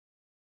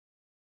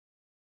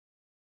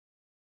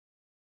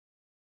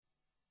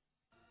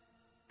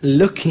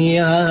Look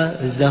Ya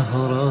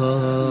Zahra,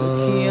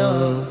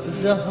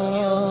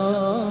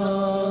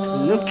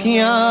 look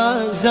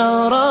Ya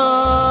Zahra.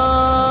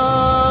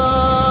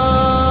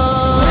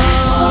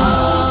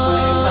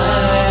 Fatima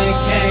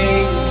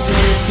came to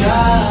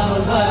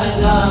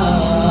Karbala.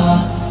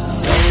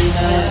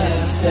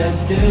 Zainab said,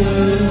 do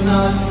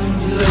not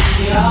look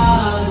Ya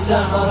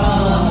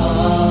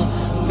Zahra.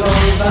 Go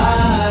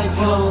back,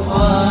 oh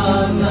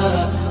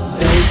mother,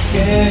 they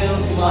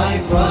killed my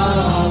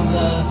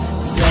brother.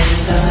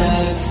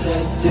 Zainab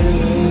said, do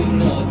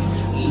not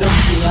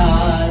look Ya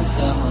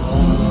Zahra.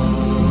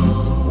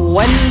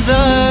 When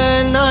the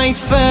night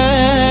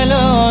fell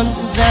on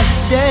that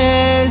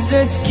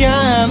desert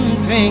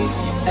camping,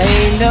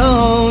 a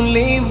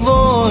lonely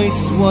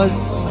voice was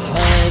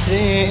heard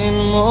in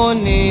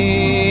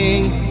mourning.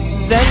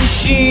 Then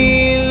she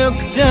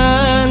looked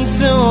and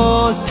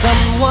saw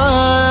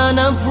someone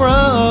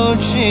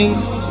approaching,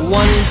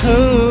 one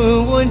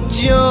who would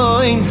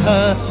join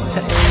her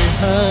in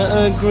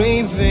her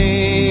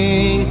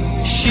grieving.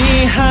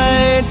 She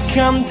had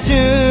come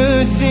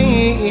to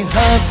see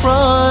her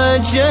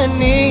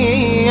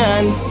progeny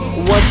and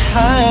what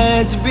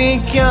had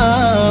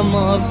become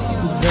of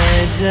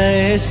their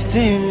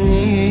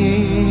destiny.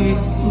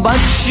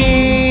 But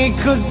she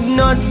could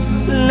not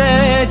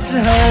let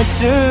her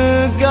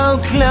two go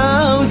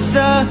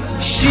closer.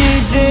 She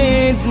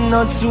did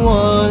not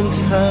want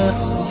her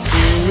to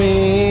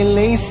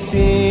really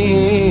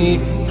see.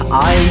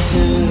 I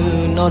do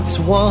not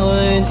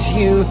want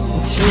you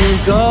to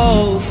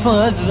go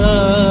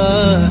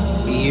further.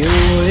 You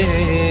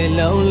will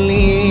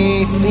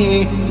only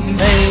see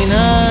pain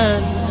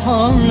and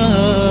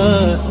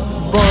horror.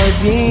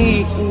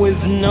 Body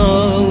with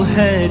no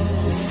head,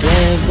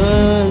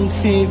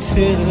 72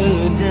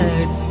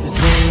 dead.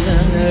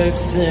 Zainab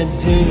said,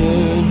 do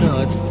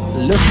not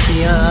look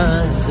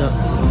Ya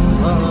Zahra.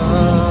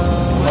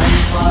 When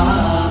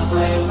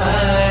Fatima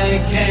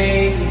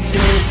came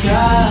to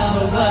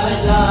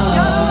Karbala,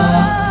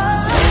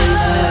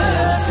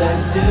 Zainab said,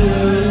 do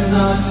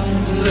not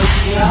look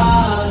Ya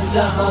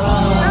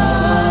Zahra.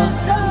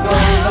 Go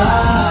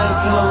back,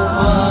 oh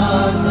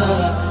mother,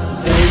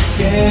 they've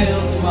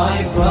killed my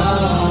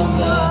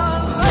brother.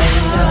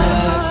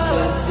 Zainab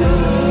said, do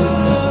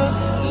not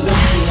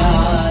look Ya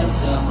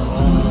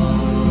Zahra.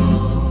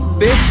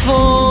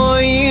 Before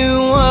you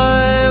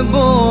were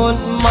born,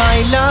 my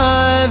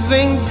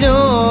loving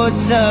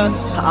daughter,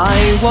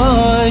 I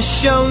was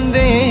shown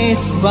this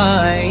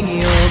by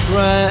your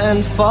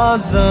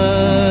grandfather.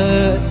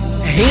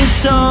 He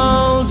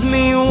told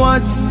me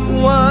what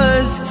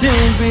was to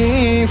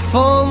be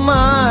for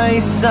my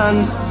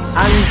son,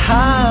 and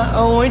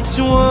how it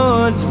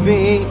would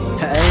be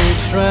a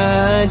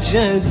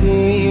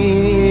tragedy.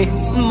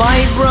 My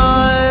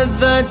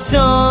brother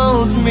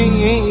told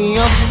me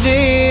of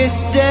this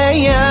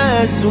day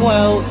as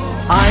well.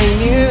 I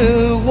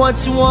knew what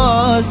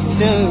was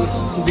to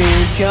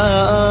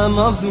become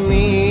of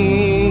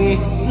me,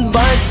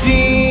 but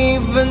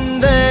even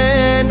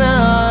then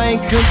I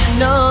could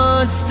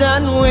not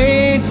stand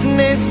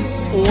witness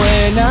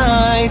when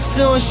I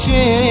saw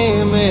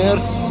Shimmer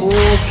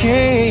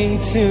walking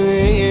to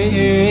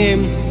him.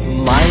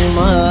 My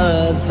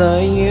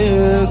mother,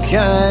 you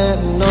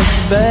cannot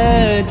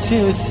bear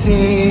to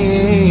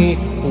see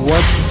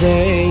what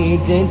they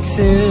did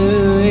to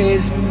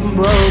his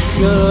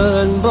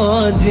broken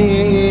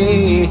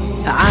body.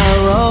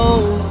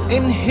 Arrow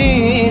in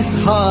his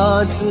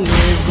heart,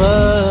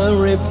 liver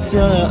ripped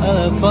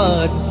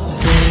apart.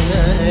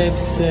 Zainab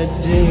said,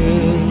 do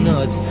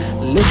not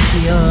look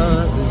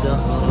Ya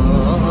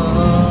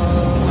Zahra.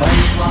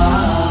 When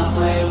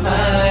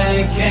Fatima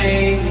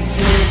came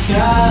to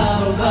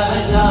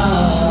Karbala,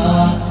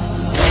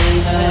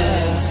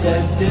 Zainab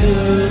said, do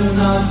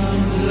not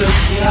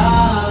look Ya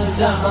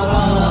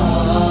Zahra.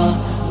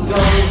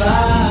 Go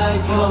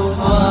back, oh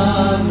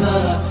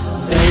mother,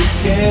 they've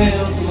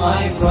killed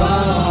my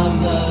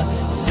brother.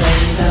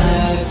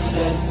 Zainab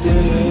said, do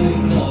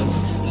not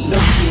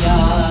look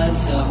Ya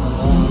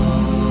Zahra.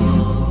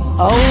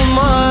 Oh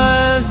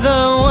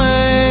mother,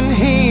 when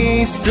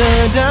he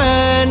stood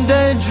and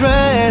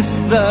addressed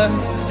the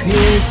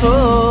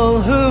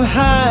people who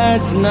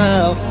had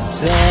now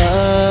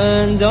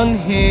turned on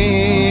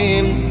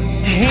him,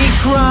 he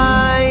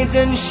cried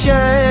and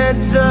shed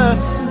the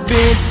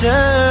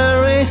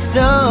bitterest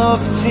of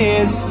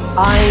tears.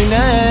 I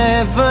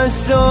never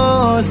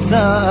saw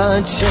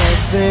such a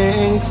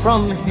thing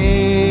from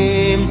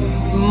him.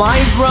 My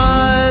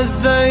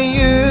brother,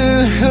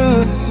 you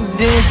who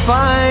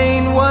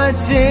define what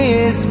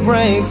is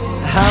brave,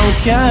 how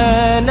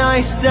can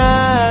I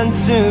stand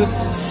to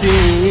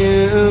see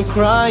you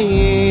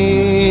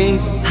crying?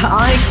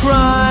 I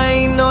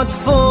cry not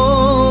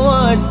for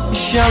what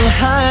shall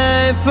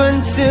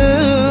happen to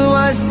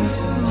us,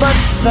 but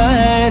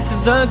that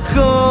the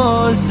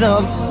cause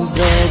of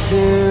their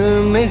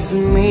doom is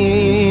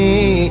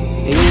me.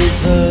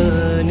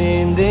 Even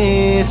in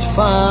this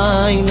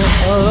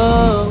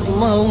final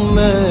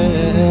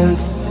moment,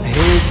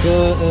 He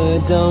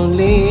could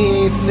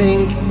only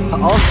think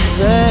of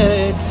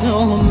their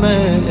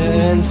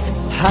torment.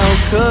 How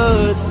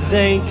could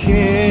they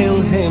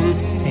kill him?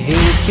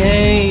 He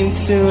came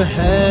to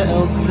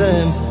help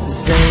them.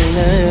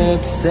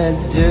 Zainab said,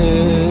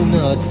 do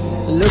not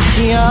look,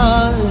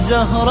 Ya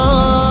Zahra.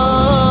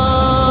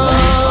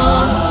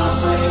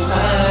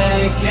 Fatima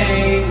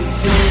came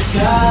to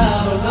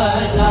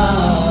Karbala.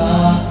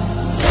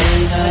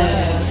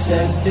 Zainab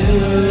said, do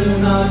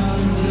not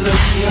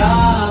look, Ya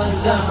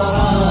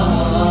Zahra.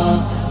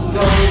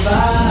 Go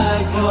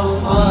back, oh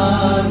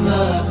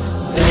mother,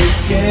 they've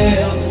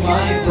killed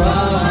my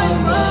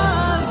brother.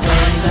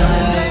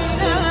 Zainab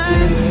said,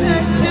 do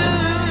not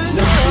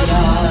look,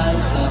 Ya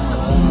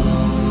Zahra.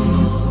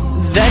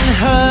 Then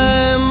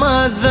her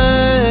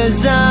mother's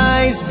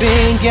eyes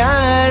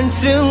began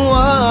to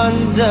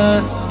wander.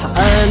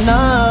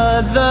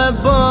 Another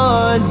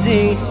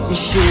body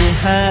she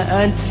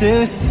had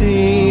to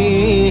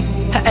see.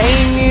 A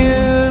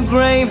new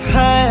grave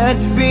had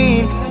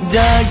been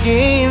dug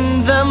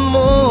in the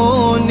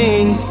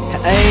morning.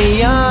 A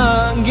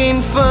young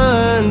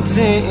infant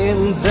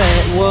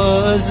that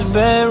was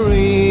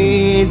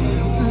buried.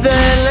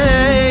 There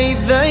lay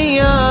the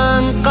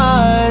young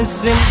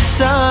Qasim,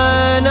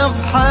 son of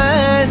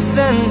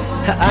Hassan,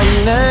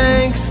 and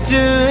next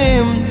to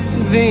him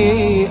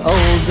the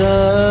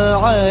older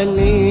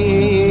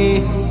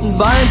Ali.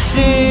 But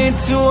it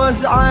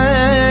was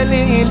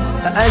Ali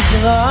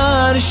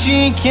Azhar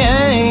she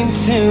came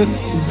to,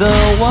 the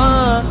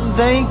one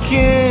they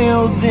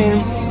killed in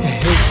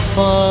his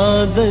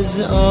father's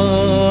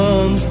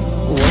arms.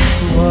 What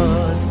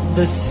was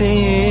the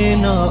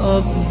sin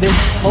of this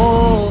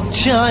poor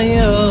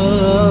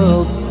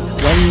child?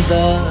 When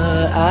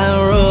the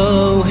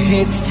arrow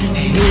hit,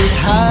 he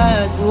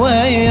had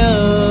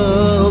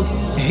wailed.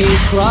 He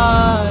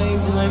cried,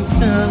 I'm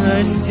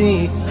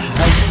thirsty,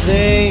 have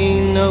they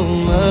no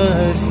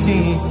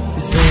mercy?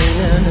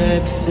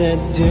 Zainab said,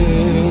 do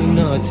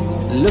not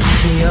look,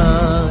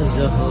 Ya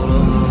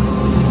Zahra.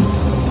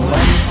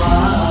 When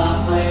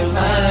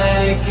Fatima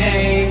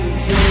came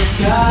to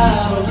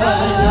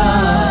Karbala,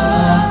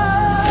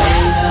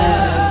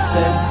 Zainab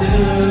said, do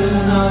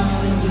not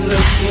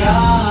look, Ya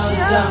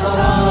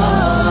Zahra.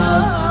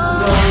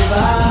 Go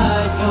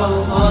back, oh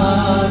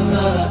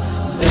mother,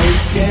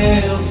 they've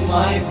killed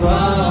my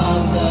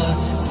brother.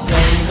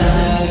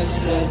 Zainab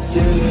said,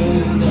 do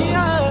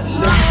not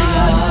look,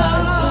 Ya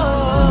Zahra.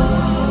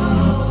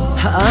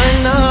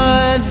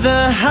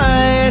 Another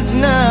had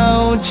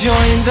now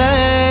joined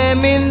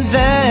them in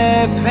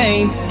their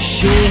pain.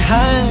 She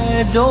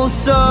had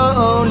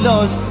also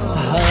lost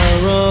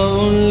her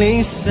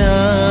only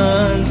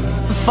sons.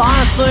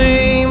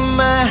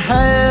 Fatima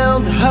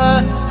held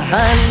her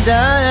hand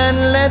and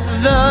led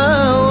the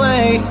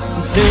way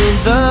to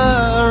the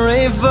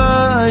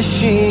river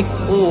she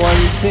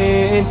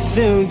wanted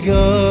to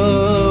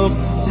go.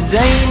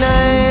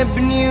 Zainab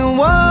knew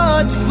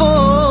what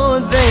for,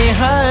 they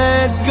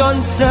had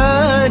gone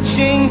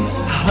searching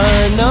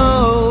her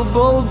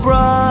noble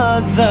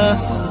brother.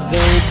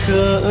 They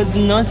could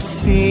not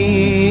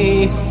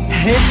see,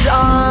 his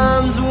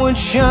arms would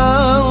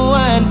show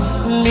and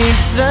lead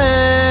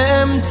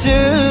them to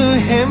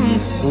him,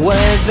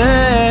 where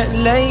there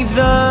lay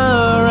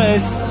the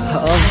rest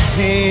of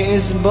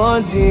his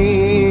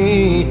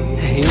body.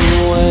 He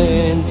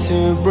went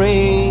to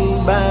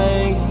bring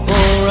back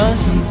for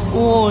us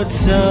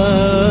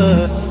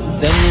water.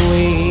 Then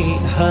we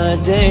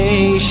heard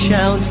a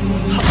shout,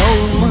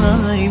 oh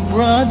my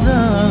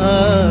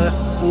brother.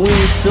 We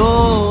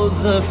saw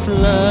the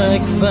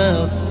flag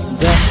fell,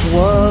 that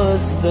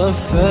was the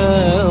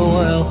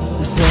farewell.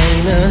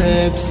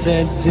 Zainab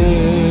said, do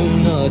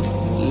not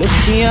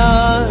look,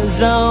 Ya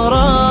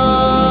Zahra.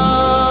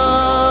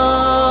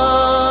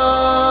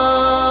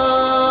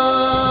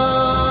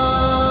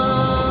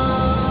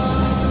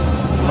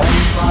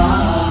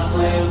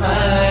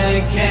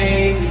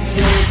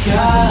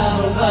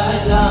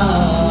 Karbala,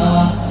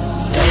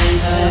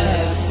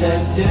 Zainab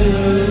said, do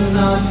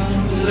not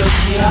look,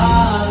 Ya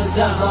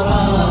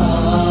Zahra.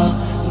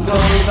 Go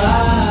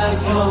back,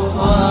 oh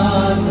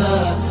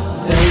mother,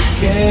 they've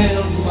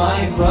killed my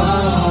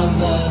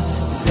brother.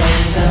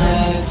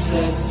 Zainab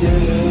said, do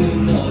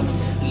not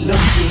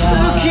look,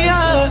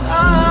 Ya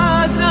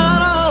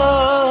Zahra.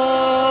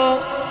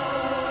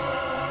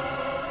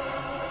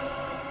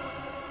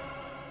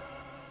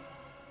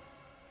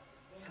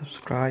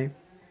 Subscribe,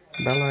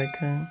 bell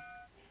icon,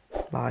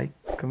 like,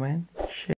 comment.